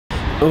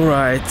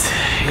Alright,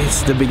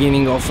 it's the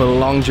beginning of a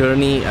long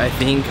journey.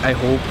 I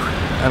hope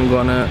I'm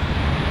gonna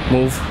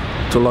move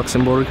to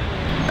Luxembourg.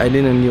 I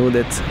didn't know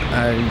that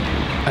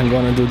I'm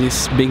gonna do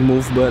this big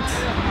move, but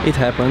it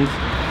happened.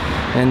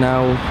 And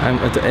now I'm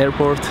at the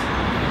airport,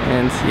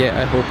 and yeah,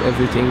 I hope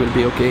everything will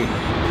be okay.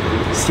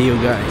 See you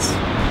guys.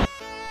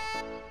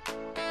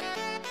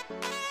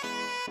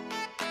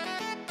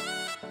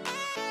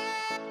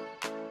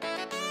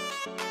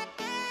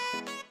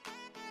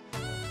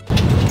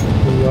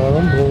 We are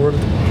on board.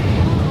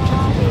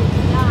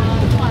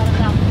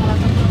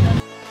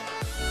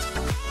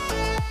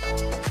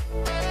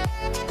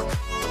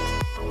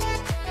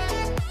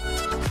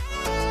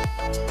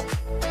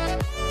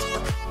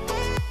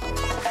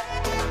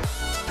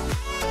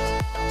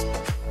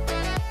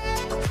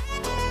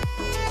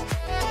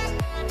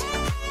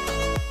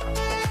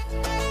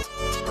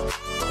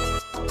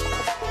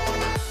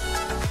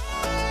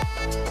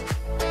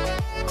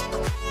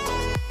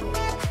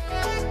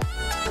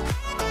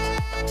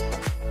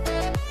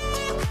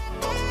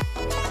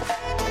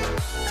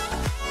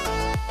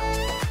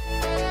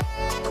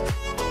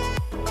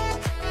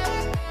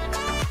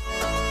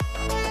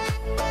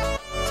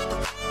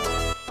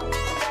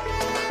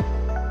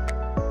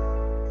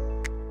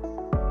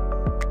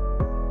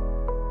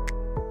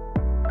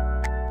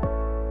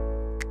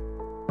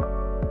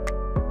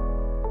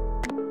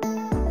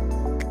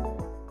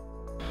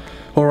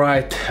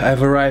 Alright,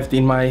 I've arrived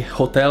in my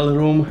hotel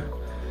room.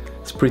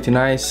 It's pretty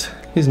nice.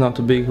 It's not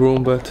a big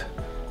room, but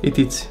it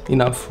is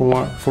enough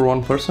for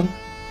one person.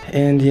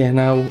 And yeah,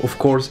 now of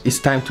course it's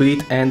time to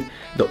eat, and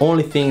the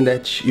only thing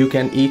that you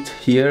can eat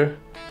here,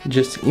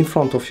 just in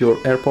front of your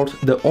airport,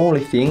 the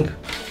only thing,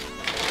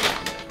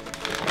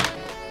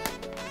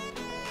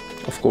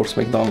 of course,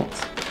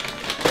 McDonald's.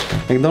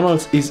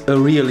 McDonald's is a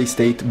real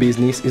estate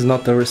business. It's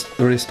not a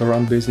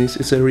restaurant business.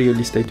 It's a real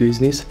estate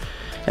business,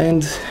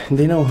 and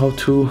they know how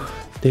to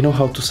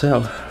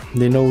sell.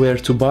 They know where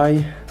to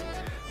buy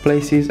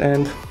places,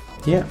 and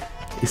yeah,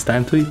 it's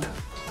time to eat.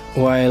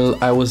 While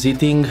I was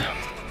eating,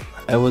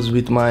 I was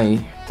with my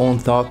own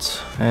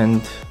thoughts,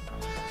 and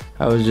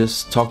I was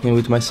just talking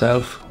with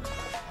myself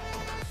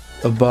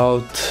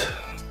about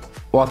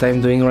what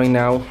I'm doing right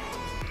now.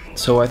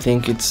 So I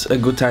think it's a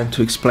good time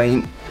to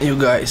explain you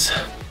guys.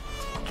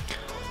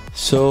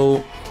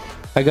 So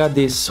I got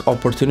this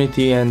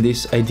opportunity and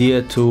this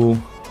idea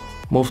to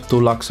move to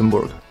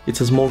Luxembourg. It's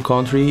a small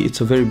country,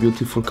 it's a very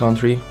beautiful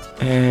country,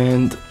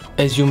 and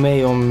as you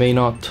may or may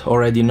not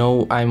already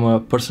know, I'm a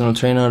personal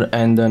trainer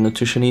and a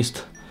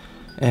nutritionist,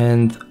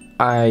 and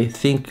I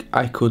think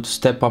I could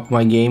step up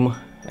my game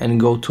and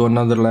go to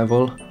another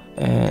level,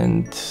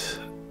 and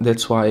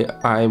that's why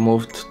I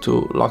moved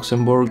to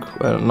Luxembourg.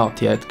 Well,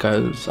 not yet,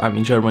 because I'm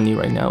in Germany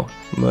right now,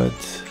 but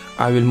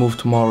I will move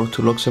tomorrow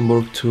to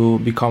Luxembourg to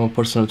become a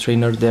personal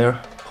trainer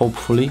there.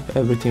 Hopefully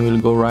everything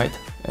will go right.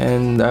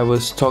 And I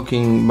was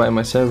talking by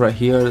myself right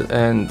here,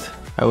 and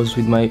I was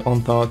with my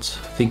own thoughts,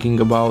 thinking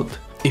about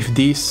if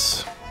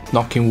this,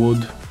 knocking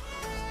wood,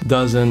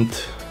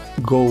 doesn't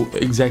go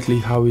exactly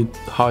how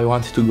I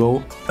want it to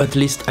go, at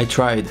least I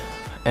tried,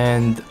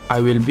 and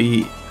I will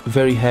be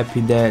very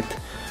happy that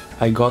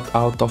I got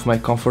out of my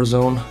comfort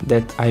zone,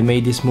 that I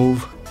made this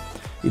move.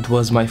 It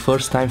was my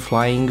first time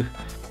flying.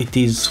 It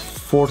is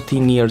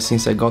 14 years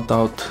since I got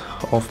out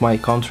of my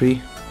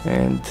country,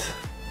 and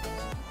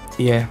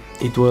yeah,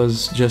 it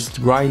was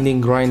just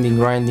grinding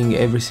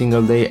every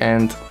single day,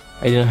 and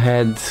I didn't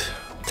had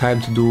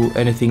time to do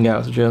anything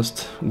else,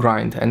 just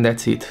grind, and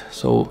that's it.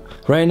 So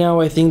right now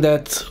I think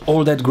that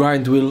all that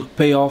grind will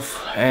pay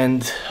off,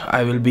 and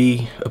I will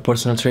be a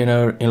personal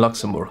trainer in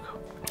Luxembourg.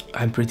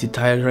 I'm pretty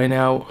tired right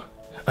now.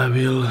 I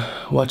will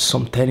watch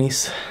some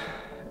tennis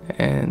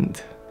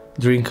and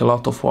drink a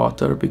lot of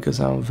water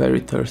because I'm very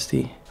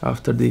thirsty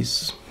after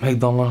this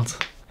McDonald's,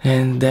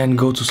 and then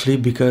go to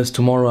sleep because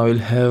tomorrow I will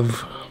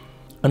have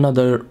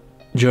another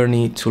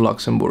journey to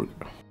Luxembourg.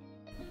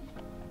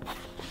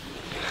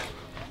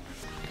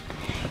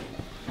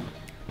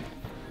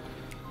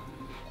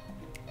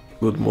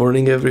 Good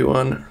morning,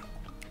 everyone.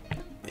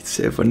 It's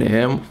 7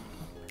 AM.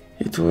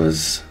 It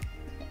was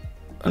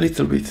a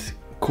little bit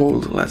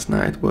cold last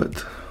night,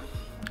 but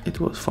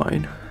it was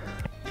fine.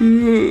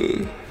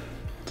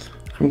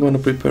 I'm gonna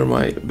prepare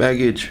my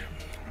baggage.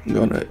 I'm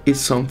gonna eat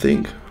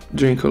something,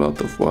 drink a lot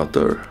of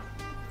water,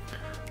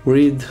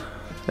 read,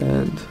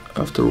 and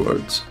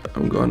afterwards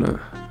I'm gonna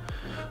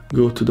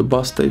go to the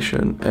bus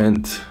station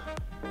and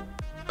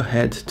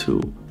head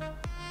to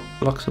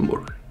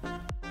Luxembourg.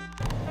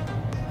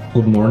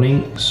 Good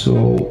morning.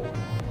 So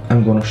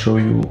I'm gonna show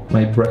you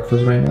my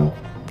breakfast right now.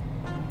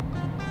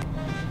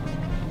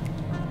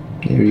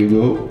 Here you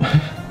go.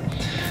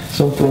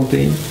 Some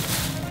protein.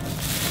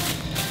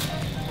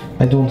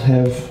 I don't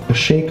have a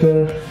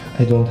shaker,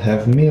 I don't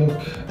have milk,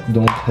 I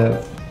don't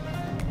have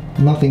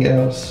nothing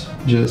else,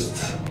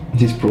 just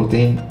this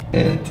protein,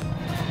 and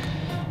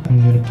I'm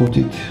gonna put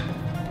it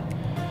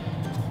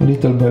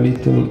little by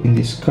little in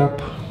this cup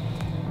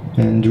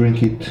and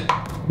drink it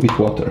with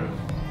water.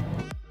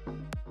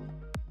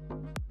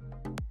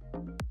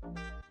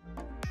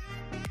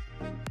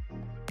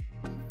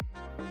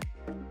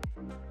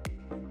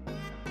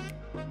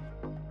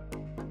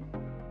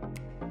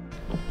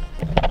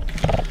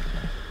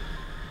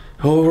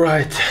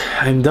 Alright,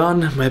 I'm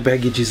done, my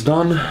baggage is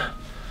done,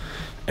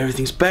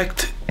 everything's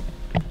packed,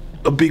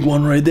 a big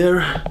one right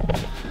there,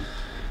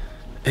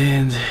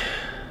 and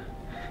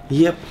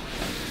yep,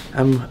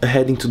 I'm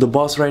heading to the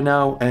bus right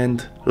now,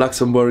 and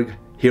Luxembourg,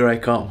 here I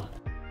come.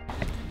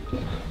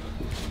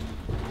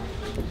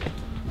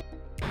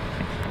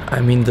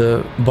 I'm in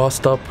the bus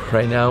stop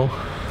right now.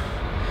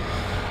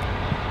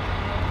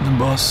 The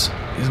bus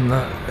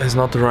has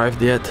not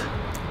arrived yet,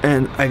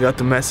 and I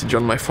got a message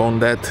on my phone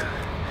that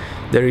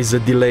there is a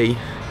delay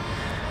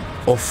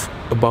of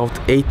about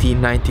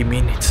 80-90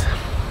 minutes.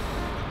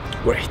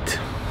 Great.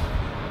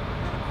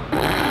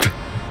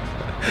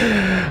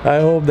 I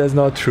hope that's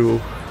not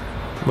true,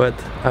 but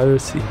I will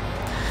see.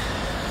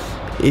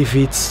 If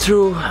it's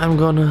true, I'm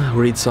gonna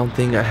read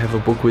something. I have a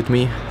book with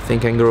me,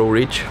 Think and Grow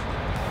Rich,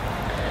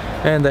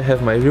 and I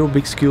have my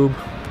Rubik's Cube.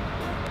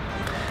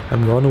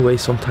 I'm gonna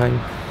waste some time.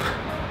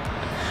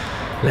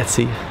 Let's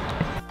see.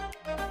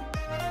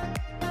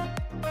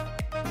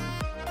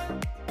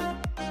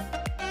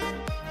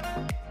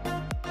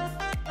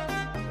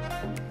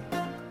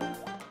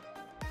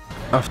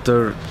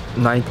 After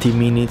 90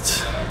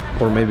 minutes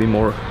or maybe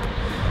more,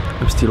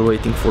 I'm still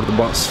waiting for the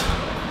bus,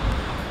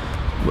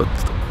 but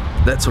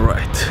that's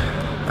alright.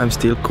 I'm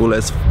still cool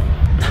as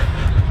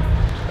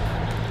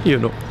you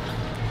know.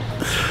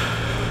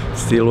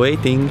 Still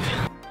waiting.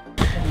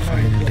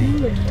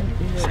 Finally,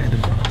 inside the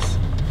bus.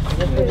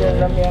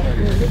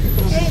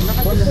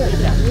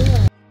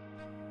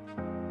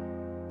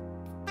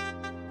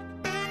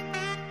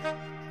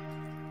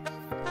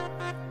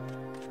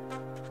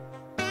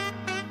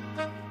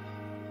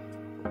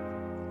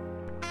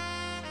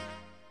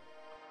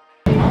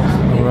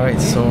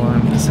 Alright, so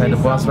I'm inside the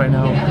bus right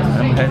now.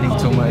 I'm heading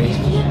to my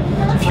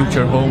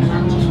future home.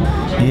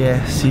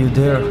 Yeah, see you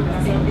there.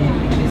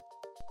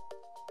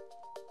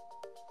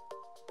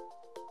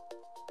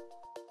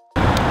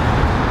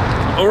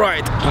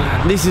 Alright,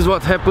 this is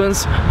what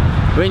happens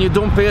when you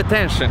don't pay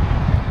attention.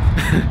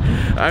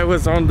 I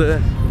was on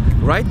the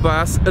right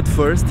bus at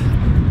first,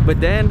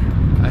 but then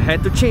I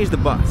had to change the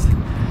bus.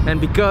 And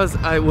because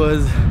I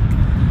was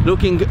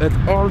looking at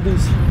all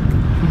these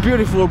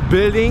beautiful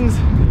buildings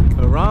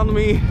around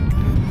me,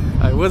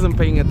 I wasn't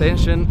paying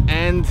attention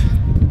and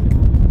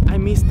I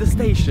missed the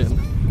station.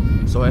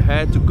 So I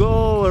had to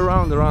go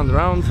around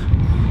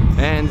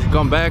and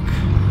come back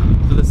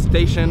to the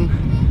station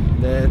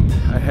that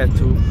I had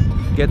to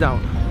get down.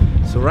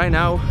 So right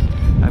now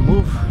I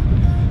move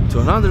to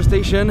another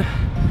station,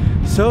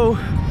 so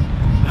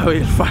I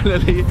will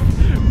finally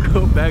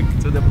go back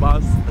to the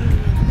bus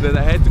that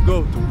I had to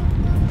go to.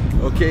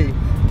 Okay,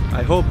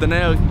 I hope the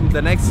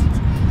next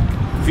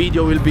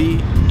video will be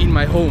in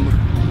my home.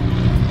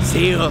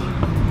 See ya!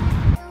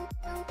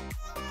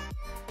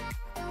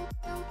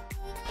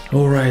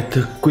 Alright,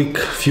 a quick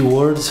few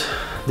words.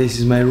 This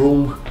is my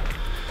room.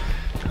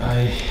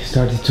 I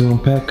started to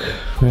unpack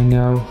right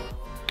now,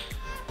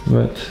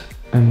 but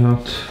I'm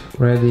not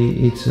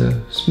ready. It's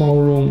a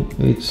small room,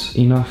 it's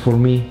enough for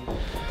me.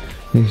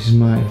 This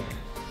is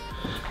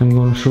I'm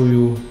gonna show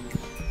you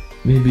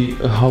maybe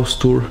a house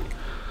tour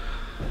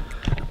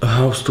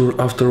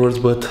afterwards,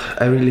 but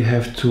I really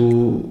have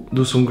to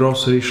do some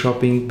grocery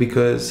shopping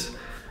because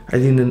I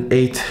didn't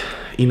eat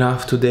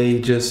enough today.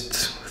 Just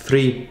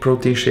 3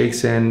 protein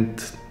shakes and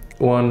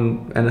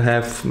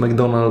 1.5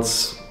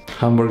 McDonald's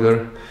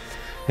hamburger.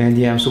 And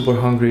yeah, I'm super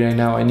hungry right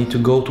now. I need to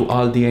go to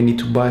Aldi, I need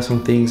to buy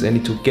some things, I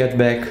need to get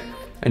back,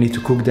 I need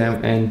to cook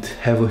them and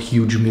have a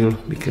huge meal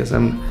because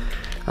I'm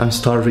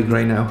starving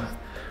right now.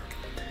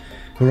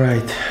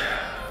 Alright,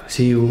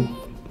 see you.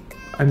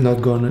 I'm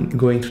not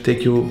going to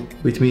take you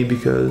with me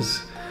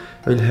because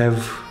I'll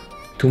have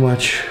too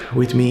much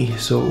with me,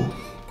 so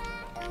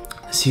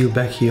see you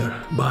back here.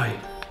 Bye.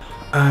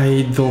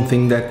 I don't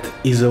think that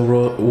is a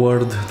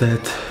word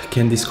that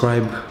can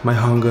describe my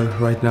hunger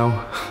right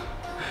now.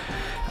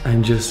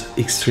 I'm just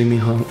extremely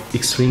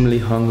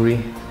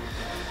hungry.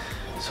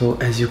 So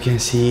as you can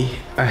see,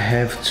 I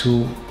have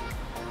to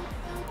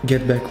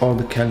get back all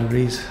the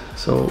calories.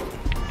 So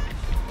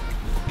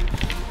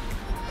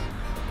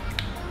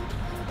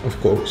of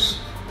course,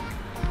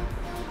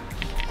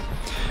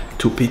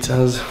 2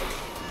 pizzas,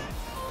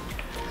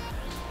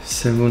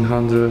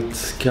 700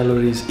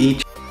 calories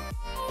each.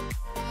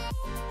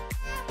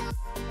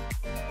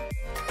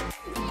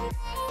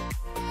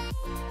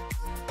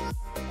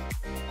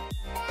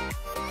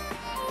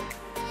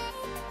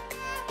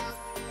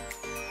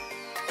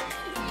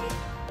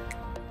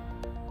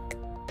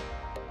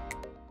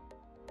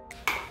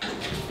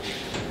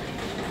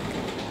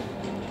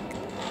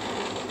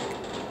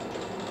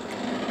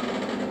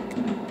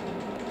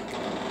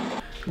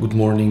 Good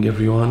morning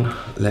everyone.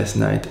 Last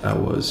night I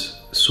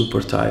was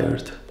super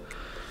tired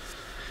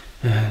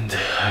and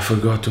I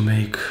forgot to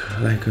make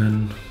like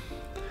a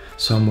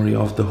summary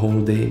of the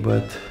whole day,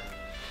 but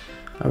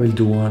I will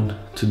do one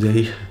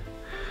today.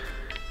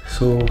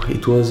 So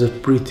it was a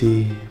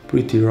pretty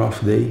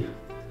rough day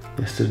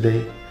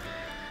yesterday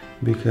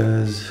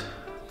because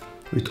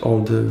with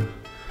all the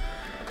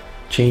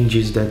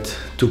changes that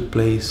took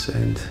place,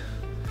 and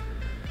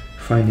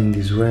finding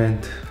this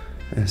rent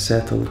and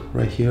settle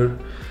right here.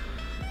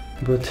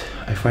 But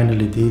I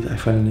finally did, I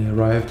finally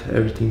arrived,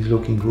 everything's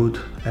looking good.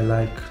 I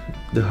like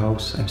the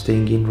house I'm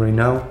staying in right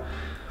now.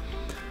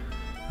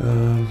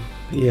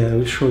 Yeah, I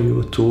will show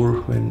you a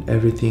tour when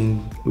everything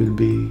will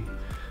be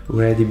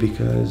ready,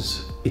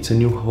 because it's a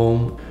new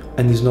home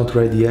and it's not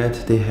ready yet.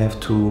 They have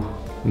to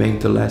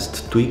make the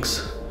last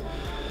tweaks,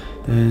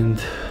 and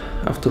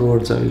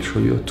afterwards I will show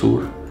you a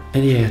tour.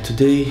 And yeah,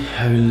 today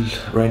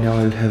right now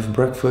I'll have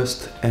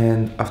breakfast,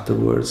 and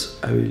afterwards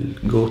I will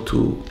go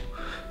to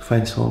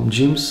find some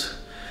gyms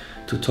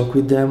to talk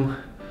with them.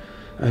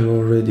 I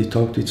already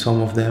talked with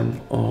some of them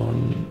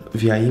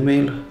via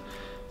email,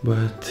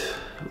 but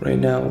right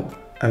now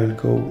I will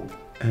go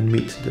and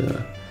meet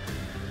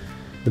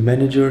the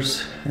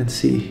managers and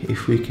see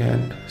if we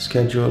can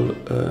schedule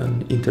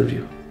an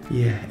interview.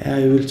 Yeah,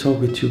 I will talk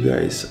with you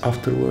guys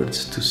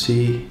afterwards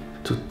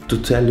to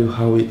tell you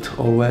how it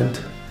all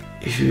went.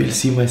 If you will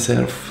see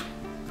myself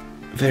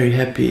very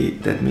happy,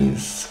 that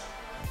means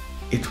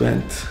it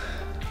went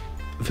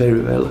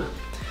very well.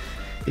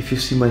 If you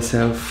see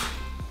myself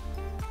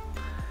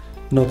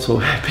not so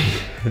happy,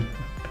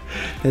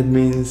 that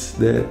means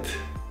that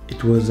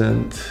it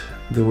wasn't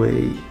the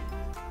way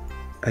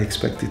I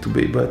expected it to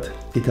be, but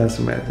it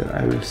doesn't matter.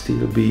 I will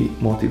still be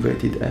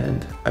motivated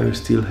and I will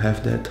still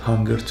have that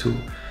hunger to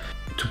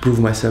prove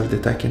myself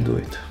that I can do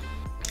it.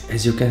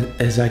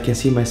 As I can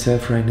see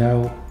myself right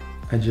now,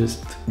 I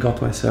just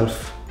got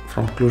myself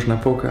from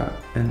Cluj-Napoca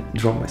and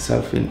dropped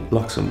myself in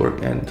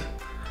Luxembourg, and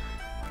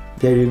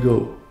there you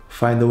go.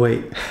 Find a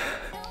way,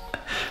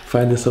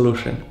 find a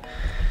solution.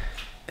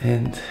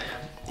 And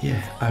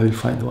yeah, I will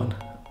find one.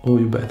 Oh,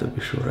 you better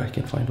be sure I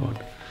can find one.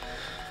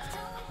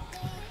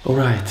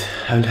 Alright,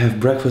 I will have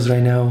breakfast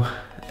right now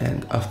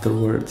and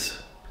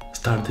afterwards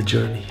start the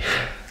journey.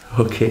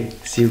 Okay,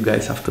 see you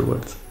guys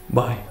afterwards.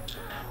 Bye.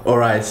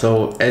 Alright,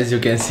 so as you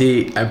can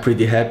see, I'm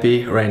pretty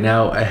happy. Right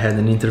now I had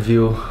an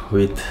interview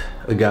with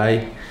a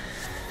guy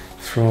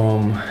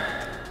from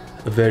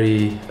a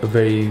very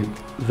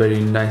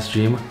nice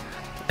gym,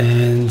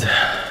 and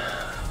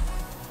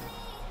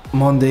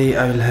Monday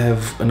I will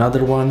have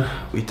another one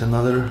with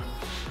another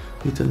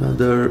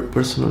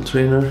personal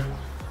trainer,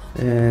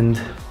 and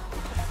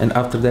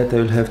after that I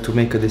will have to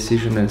make a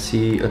decision and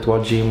see at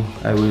what gym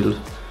I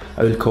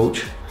will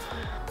coach.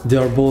 They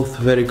are both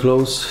very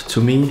close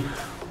to me,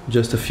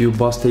 just a few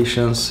bus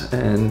stations,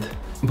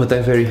 but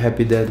I'm very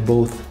happy that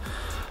both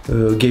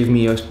gave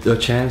me a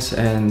chance,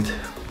 and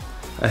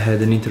I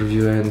had an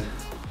interview, and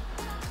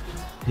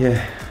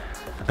yeah,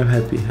 I'm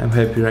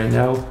happy right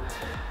now.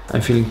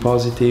 I'm feeling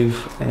positive,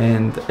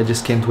 and I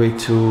just can't wait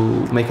to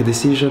make a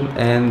decision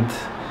and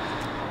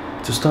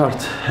to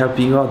start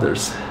helping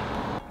others.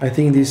 I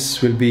think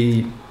this will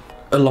be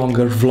a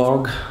longer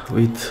vlog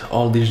with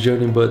all this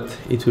journey, but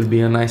it will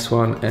be a nice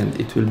one, and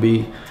it will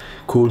be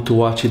cool to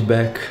watch it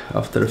back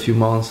after a few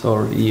months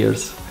or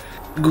years.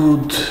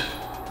 Good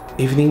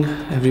evening,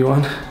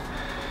 everyone.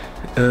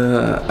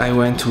 I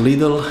went to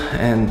Lidl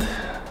and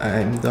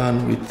I'm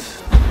done with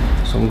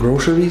some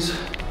groceries.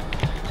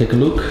 Take a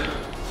look.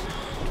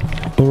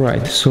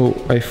 Alright, so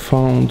I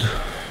found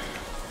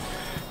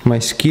my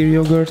skyr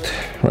yogurt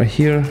right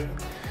here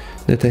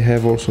that I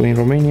have also in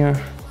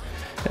Romania.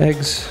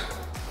 Eggs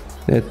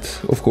that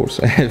of course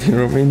I have in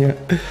Romania.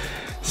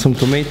 Some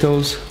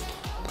tomatoes.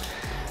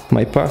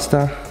 My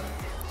pasta,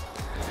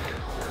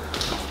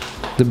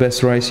 the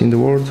best rice in the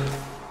world,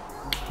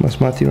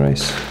 basmati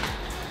rice,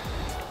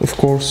 of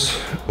course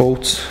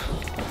oats,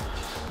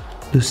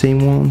 the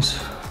same ones,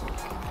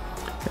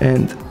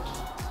 and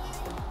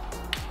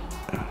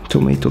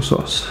tomato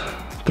sauce,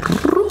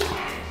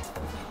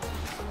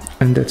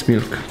 and that's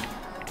milk.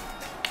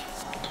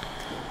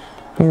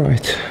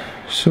 Alright,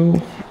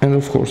 so, and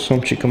of course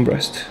some chicken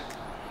breast.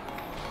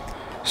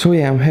 So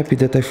yeah, I'm happy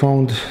that I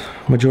found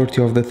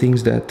majority of the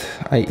things that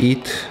I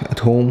eat at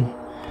home,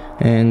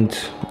 and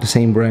the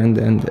same brand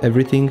and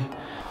everything.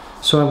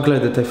 So I'm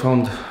glad that I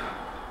found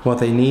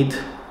what I need.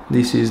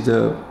 This is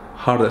the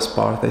hardest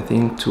part, I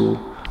think,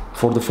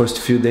 for the first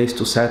few days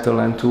to settle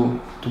and to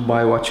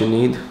buy what you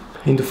need.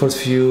 In the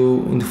first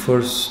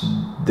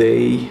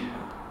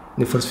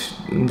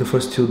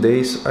 2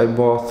 days I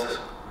bought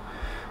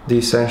the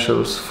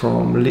essentials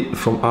from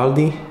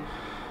Aldi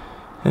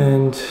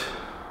and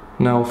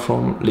now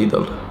from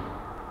Lidl.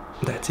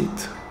 That's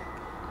it.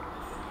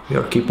 We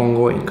are keep on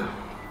going.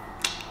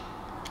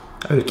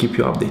 I will keep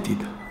you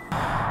updated.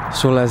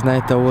 So last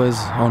night I was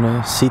on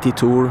a city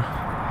tour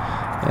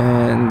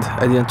and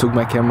I didn't took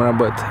my camera,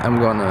 but I'm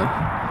gonna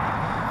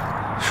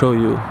show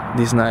you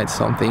this night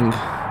something.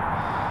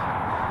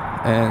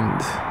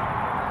 And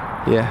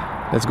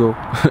yeah, let's go.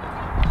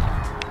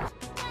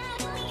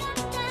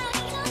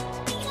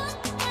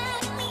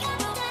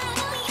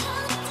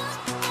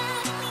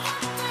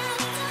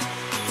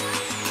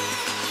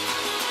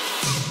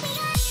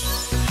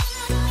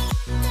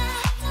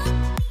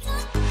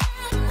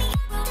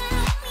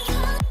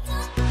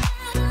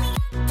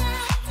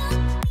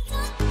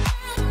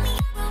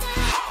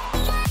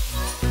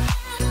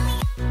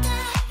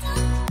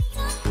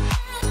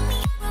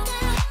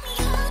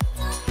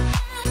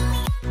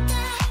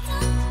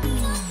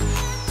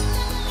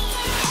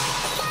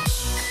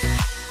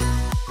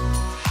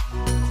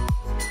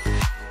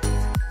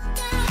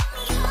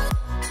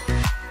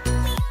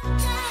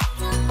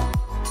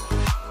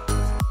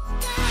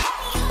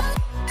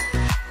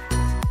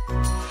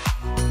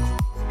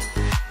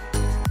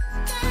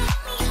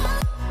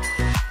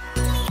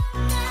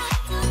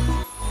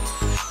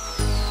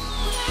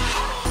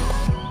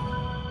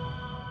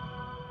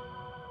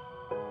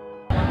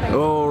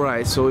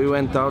 Alright, so we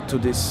went out to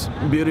this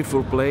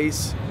beautiful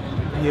place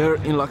here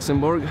in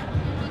Luxembourg.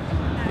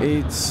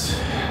 It's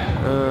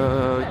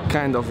a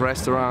kind of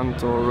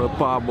restaurant or a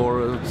pub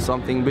or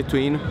something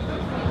between.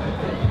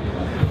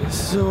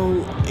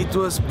 So it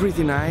was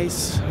pretty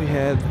nice. We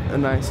had a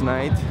nice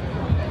night.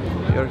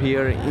 We are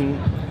here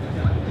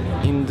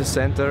in the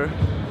center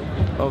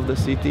of the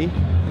city.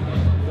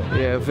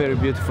 Yeah, very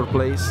beautiful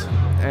place.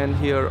 And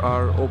here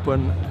are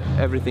open,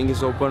 everything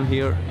is open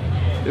here.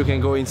 You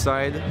can go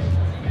inside.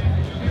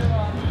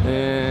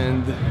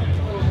 And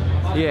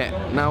yeah,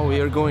 now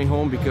we are going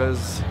home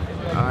because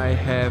I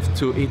have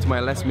to eat my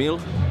last meal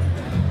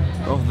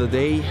of the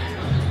day.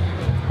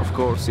 Of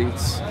course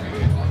it's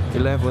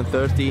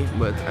 11:30,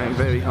 but I'm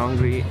very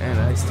hungry and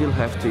I still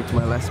have to eat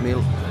my last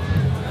meal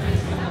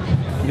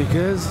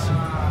because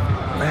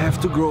I have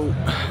to grow.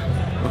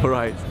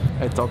 Alright,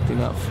 I talked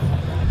enough.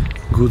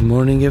 Good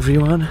morning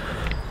everyone.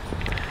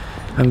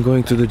 I'm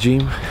going to the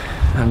gym.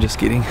 I'm just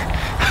kidding.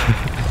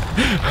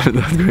 I'm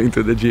not going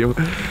to the gym.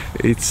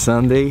 It's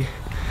Sunday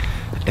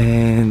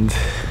and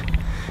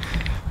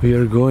we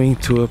are going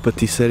to a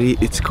patisserie.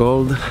 It's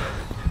called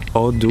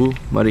Eau du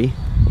Marie,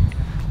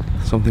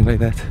 something like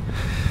that.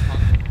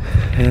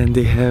 And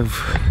they have,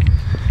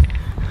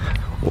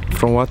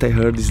 from what I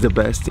heard, is the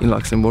best in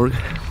Luxembourg.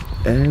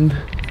 And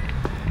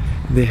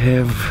they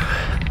have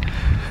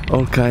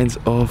all kinds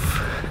of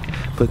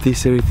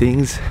patisserie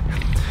things.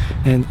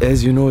 And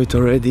as you know it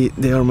already,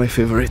 they are my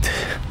favorite.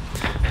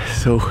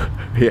 So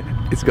yeah,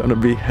 it's gonna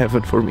be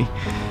heaven for me.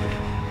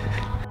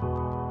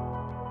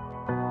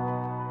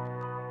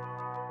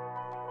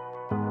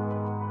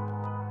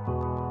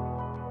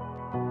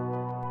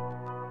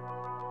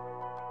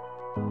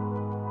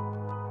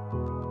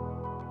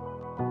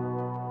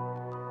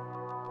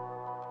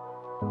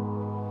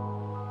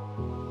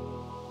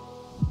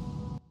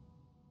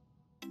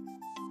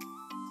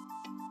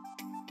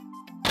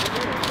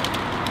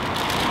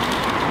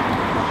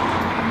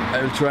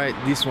 I will try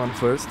this one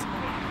first.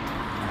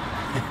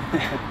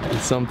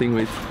 It's something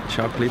with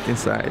chocolate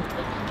inside.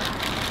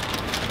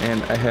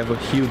 And I have a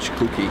huge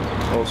cookie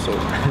also.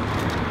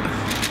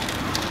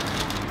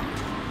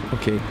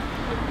 Okay,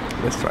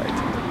 let's try it.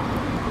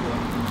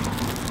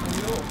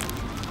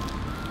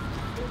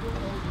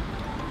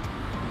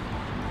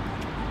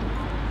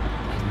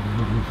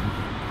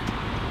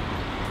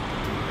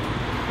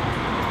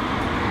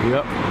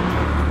 Yep.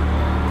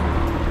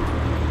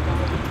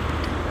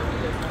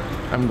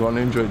 I'm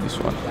gonna enjoy this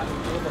one,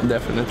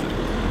 definitely.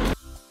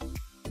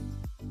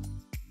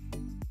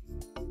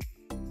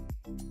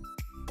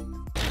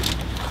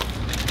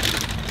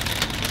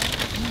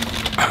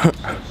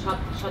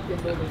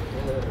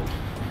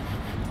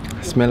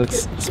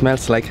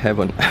 Smells like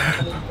heaven.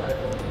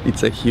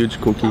 It's a huge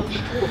cookie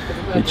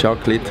with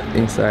chocolate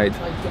inside.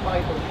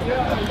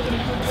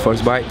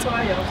 First bite.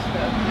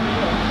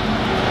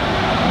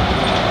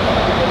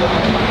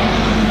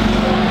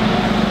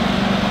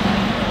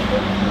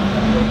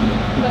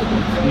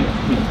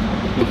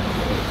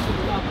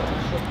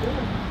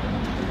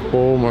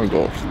 Oh my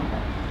gosh.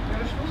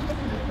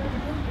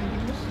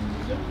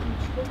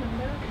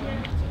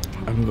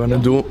 I'm gonna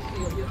do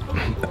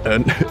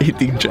an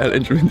eating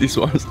challenge with these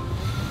ones.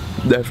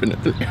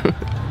 Definitely.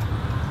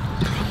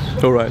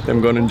 Alright,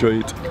 I'm gonna enjoy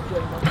it.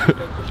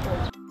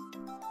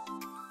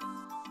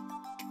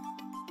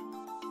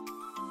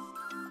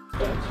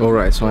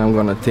 Alright, so I'm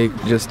gonna take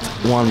just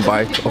one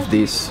bite of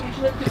this.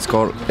 It's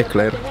called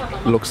eclair,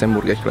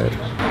 Luxembourg eclair.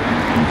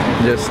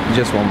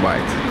 Just one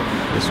bite.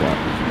 This one.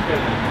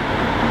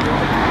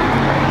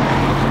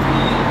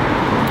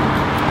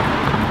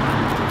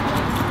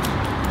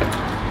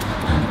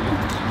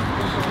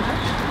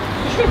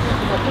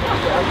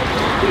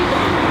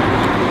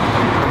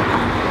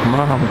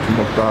 Mamma che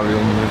mortale.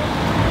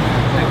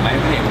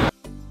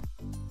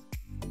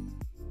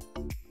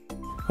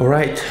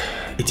 Alright,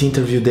 it's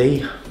interview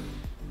day.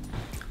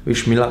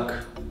 Wish me luck.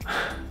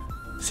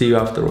 See you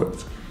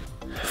afterwards.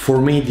 For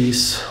me,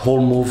 this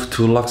whole move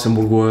to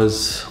Luxembourg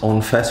was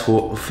on fast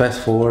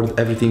forward.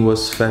 Everything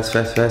was fast,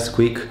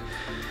 quick.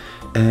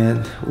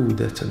 And ooh,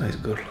 that's a nice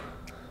girl.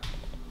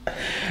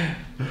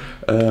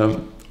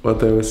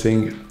 What I was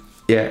saying,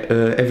 yeah,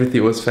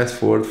 everything was fast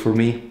forward for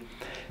me,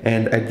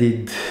 and I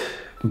did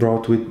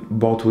brought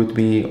with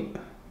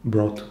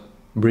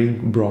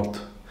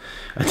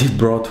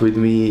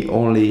me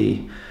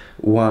only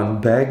one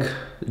bag,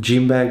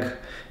 gym bag,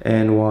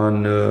 and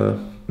one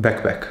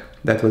backpack.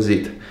 That was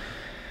it.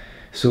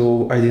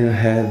 So I didn't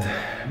have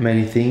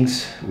many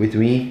things with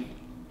me,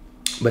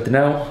 but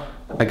now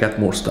I got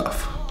more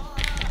stuff.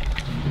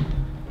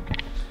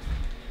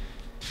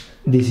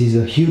 This is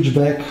a huge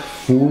bag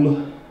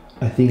full.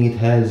 I think it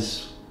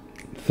has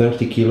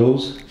 30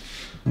 kilos.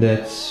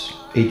 That's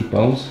 80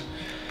 pounds.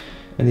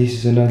 And this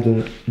is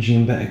another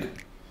gym bag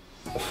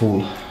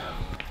full.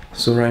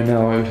 So right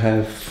now I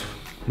have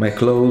my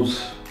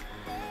clothes,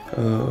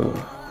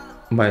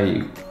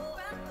 my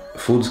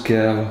food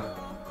scale,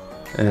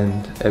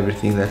 and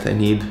everything that I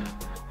need.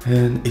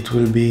 And it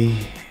will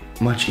be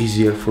much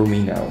easier for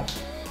me now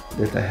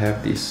that I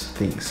have these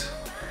things.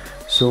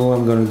 So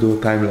I'm gonna do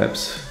a time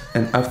lapse,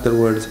 and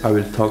afterwards I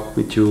will talk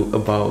with you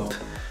about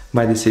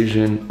my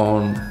decision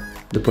on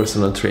the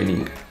personal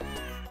training.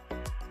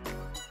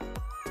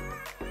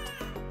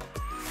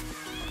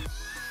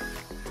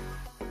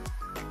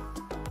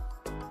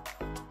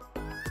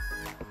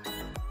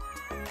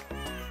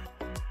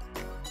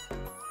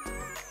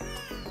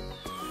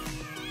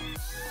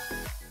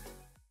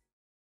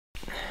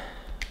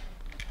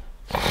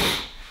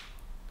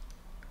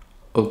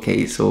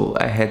 Okay, so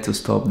I had to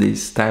stop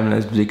this time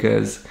lapse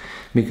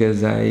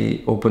because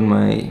I opened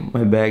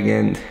my bag,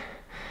 and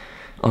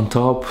on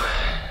top,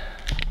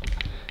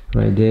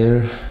 right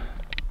there,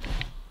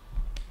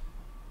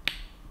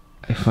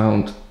 I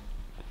found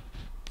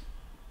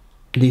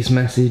this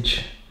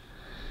message,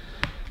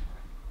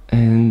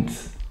 and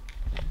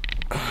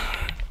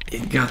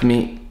it got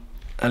me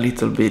a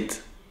little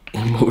bit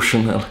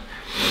emotional.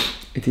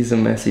 It is a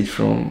message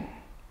from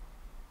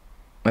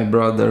my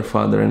brother,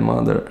 father and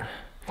mother.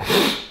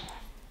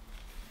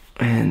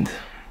 And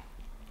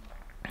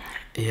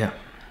yeah,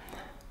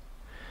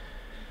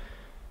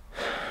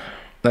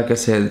 like I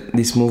said,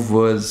 this move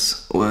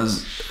was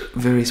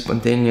very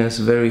spontaneous,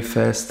 very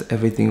fast.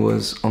 Everything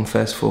was on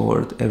fast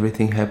forward.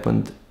 Everything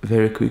happened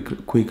very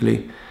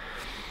quickly,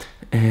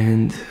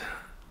 and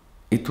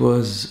it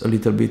was a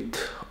little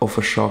bit of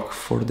a shock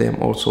for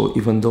them also,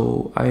 even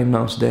though I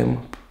announced them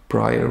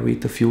prior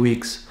with a few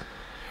weeks.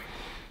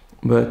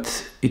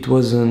 But it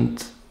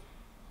wasn't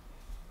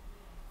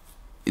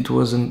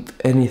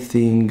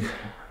anything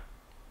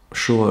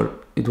sure.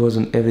 It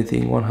wasn't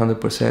everything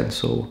 100%.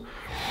 So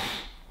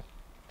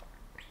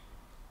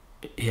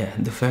yeah,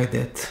 the fact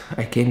that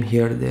I came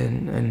here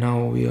then and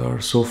now we are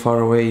so far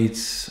away,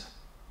 it's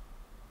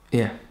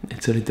a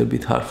little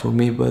bit hard for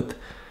me, but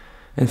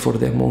and for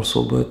them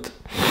also, but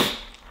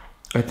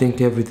I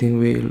think everything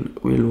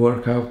will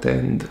work out,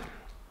 and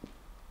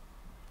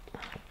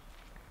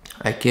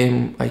I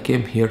came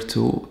here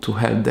to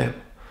help them.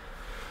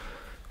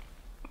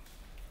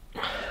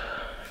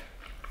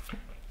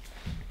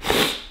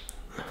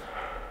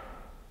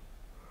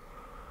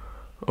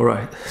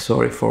 Alright,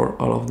 sorry for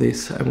all of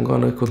this. I'm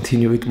gonna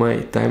continue with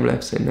my time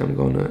lapse and I'm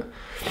gonna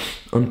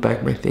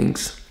unpack my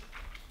things.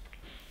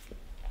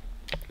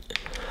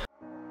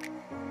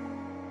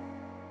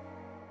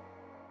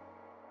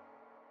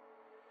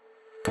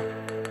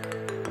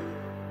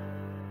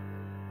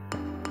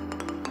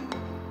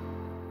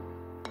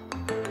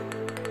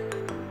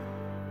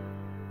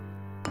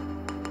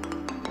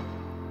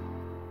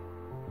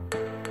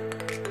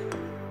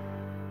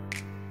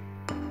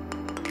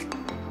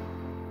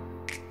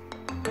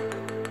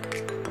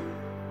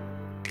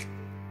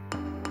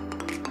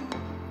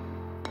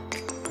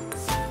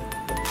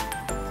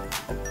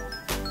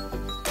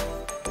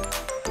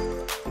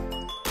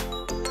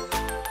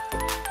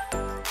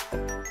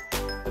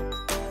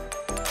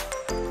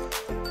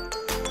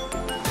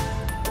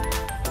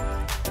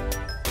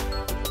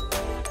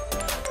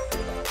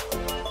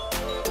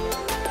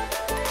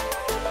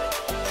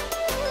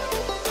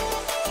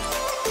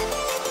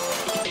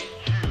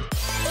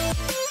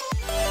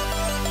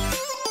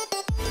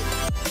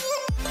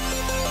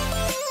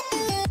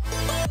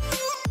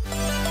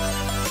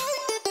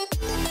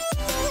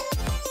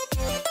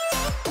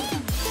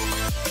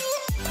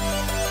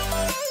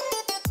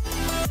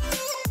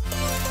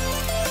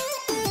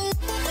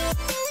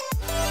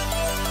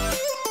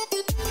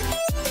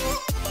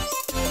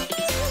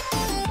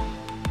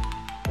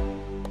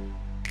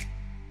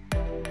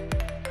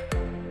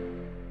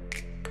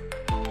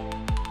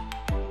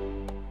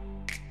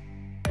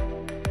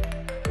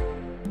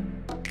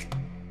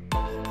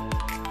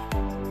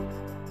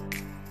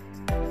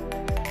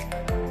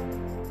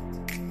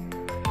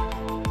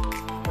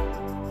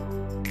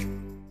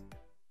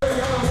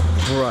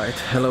 Alright,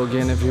 hello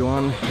again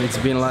everyone. It's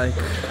been like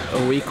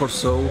a week or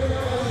so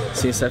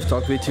since I've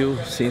talked with you,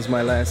 since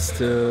my last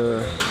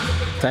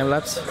time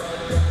lapse.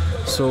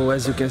 So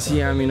as you can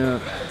see, I'm in a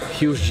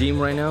huge gym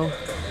right now,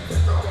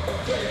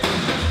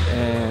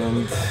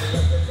 and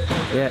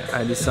yeah,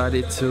 I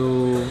decided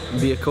to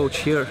be a coach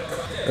here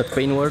at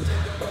Painward.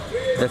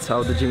 That's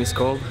how the gym is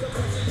called.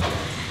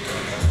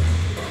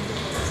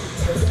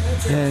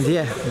 And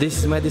yeah, this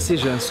is my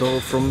decision. So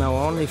from now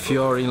on, if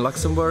you're in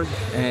Luxembourg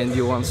and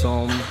you want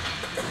some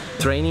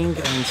training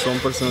and some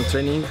personal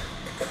training,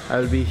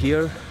 I'll be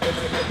here.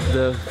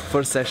 The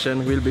first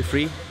session will be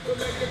free,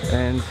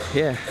 and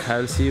yeah,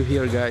 I'll see you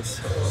here, guys.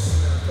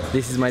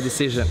 This is my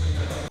decision.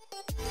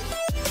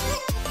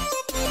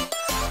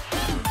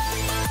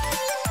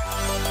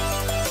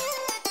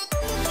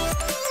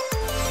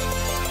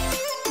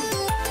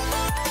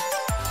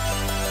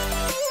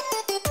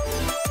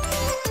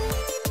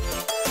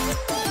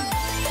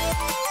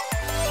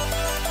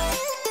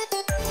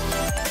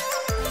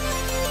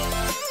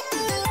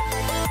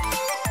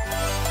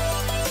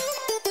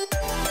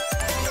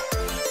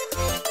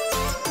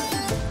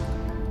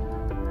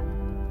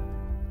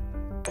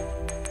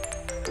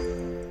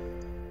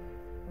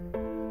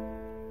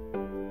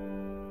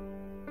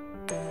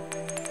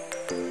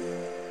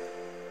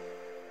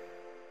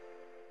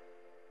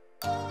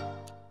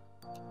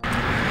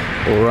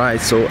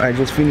 Alright, so I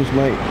just finished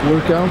my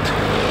workout.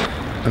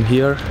 I'm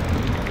here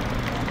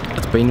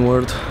at Pain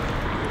World.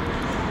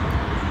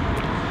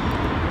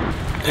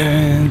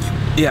 And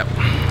yeah,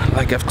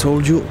 like I've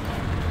told you,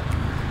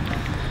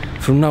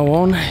 from now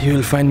on you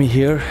will find me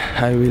here.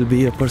 I will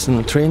be a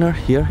personal trainer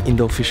here in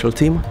the official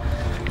team.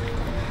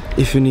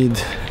 If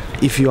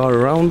you are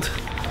around,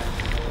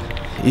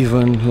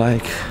 even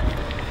like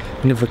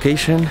in a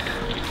vacation,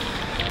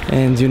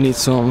 and you need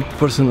some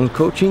personal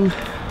coaching,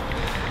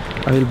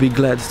 I will be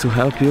glad to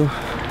help you.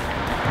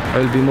 I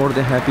will be more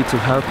than happy to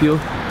help you.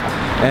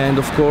 And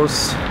of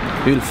course,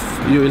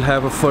 you will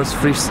have a first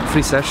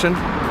free session.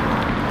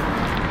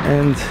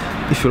 And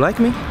if you like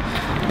me,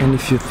 and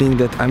if you think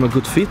that I'm a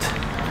good fit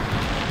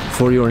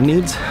for your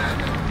needs,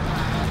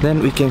 then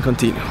we can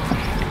continue.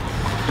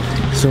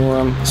 So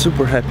I'm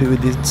super happy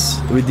with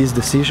this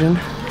decision.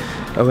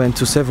 I went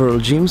to several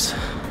gyms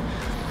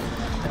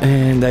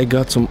and I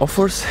got some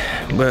offers,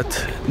 but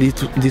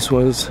this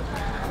was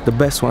the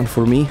best one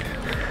for me.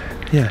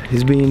 Yeah,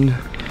 it's been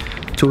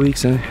 2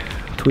 weeks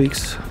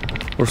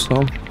or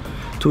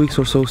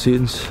so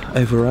since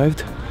I've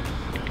arrived,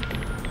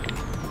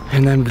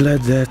 and I'm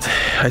glad that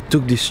I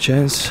took this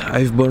chance.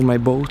 I've burned my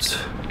boats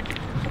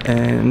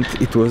and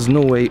it was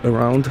no way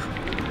around,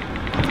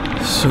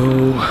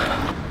 so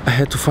I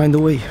had to find a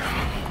way.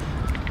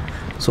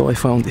 So I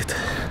found it.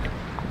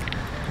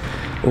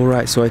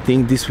 Alright, so I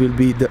think this will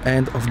be the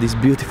end of this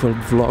beautiful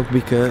vlog,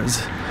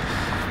 because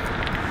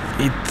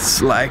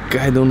it's like,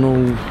 I don't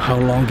know how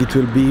long it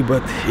will be,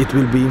 but it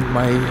will be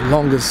my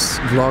longest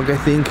vlog, I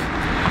think,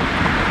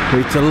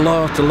 with a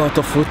lot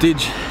of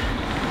footage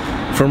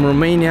from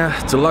Romania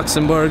to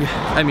Luxembourg.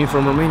 I mean,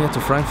 from Romania to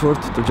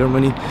Frankfurt to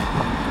Germany,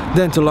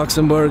 then to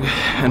Luxembourg,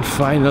 and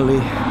finally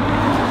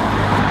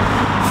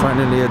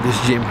at this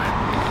gym.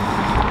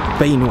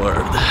 Pain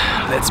World.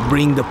 Let's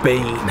bring the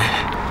pain.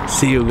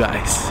 See you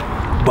guys.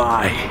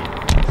 Bye.